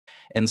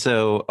And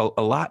so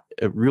a lot,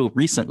 real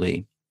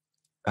recently,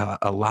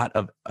 a lot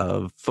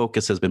of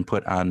focus has been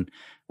put on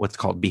what's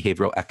called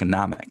behavioral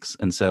economics.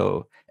 And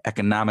so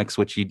economics,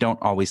 which you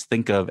don't always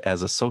think of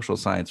as a social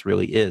science,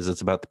 really is.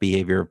 It's about the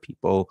behavior of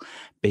people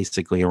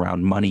basically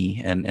around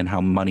money and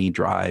how money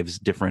drives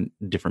different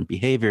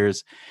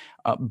behaviors.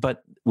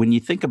 But when you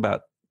think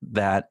about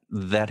that,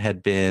 that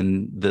had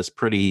been this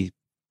pretty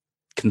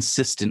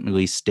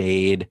consistently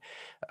stayed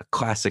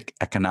classic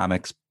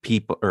economics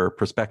people or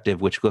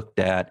perspective, which looked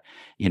at,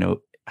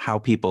 how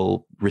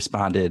people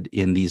responded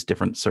in these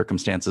different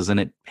circumstances. And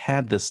it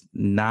had this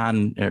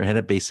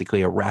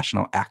basically a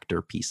rational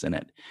actor piece in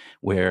it,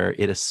 where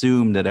it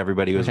assumed that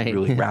everybody was Right.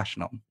 really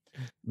rational.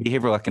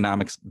 Behavioral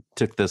economics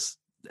took this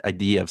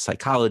idea of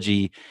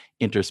psychology,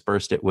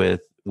 interspersed it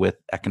with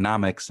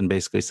economics, and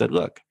basically said,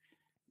 look,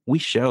 we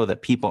show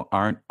that people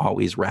aren't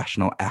always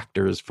rational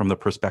actors from the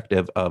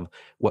perspective of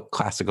what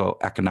classical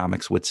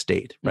economics would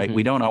state, right? Mhm.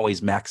 We don't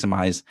always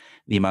maximize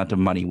the amount of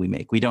money we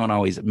make. We don't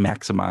always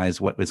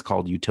maximize what is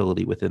called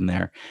utility within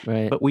there,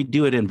 Right. but we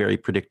do it in very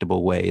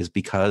predictable ways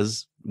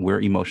because we're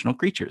emotional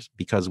creatures,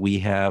 because we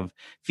have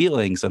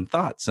feelings and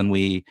thoughts, and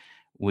we,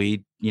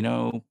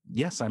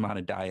 yes, I'm on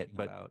a diet,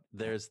 but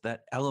there's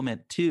that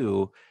element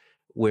too,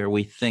 where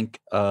we think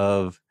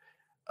of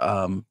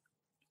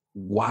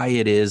why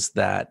it is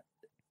that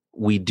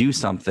we do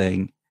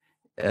something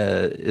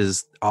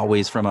is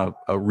always from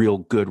a real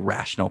good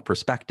rational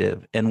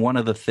perspective. And one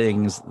of the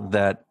things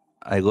that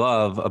I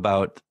love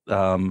about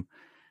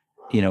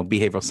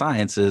behavioral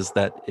science is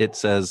that it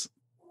says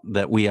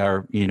that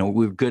we're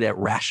good at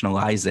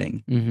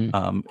rationalizing,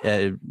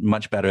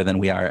 much better than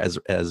we are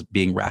as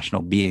being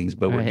rational beings,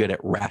 but we're Right. good at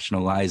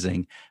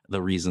rationalizing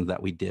the reasons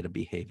that we did a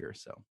behavior.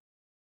 So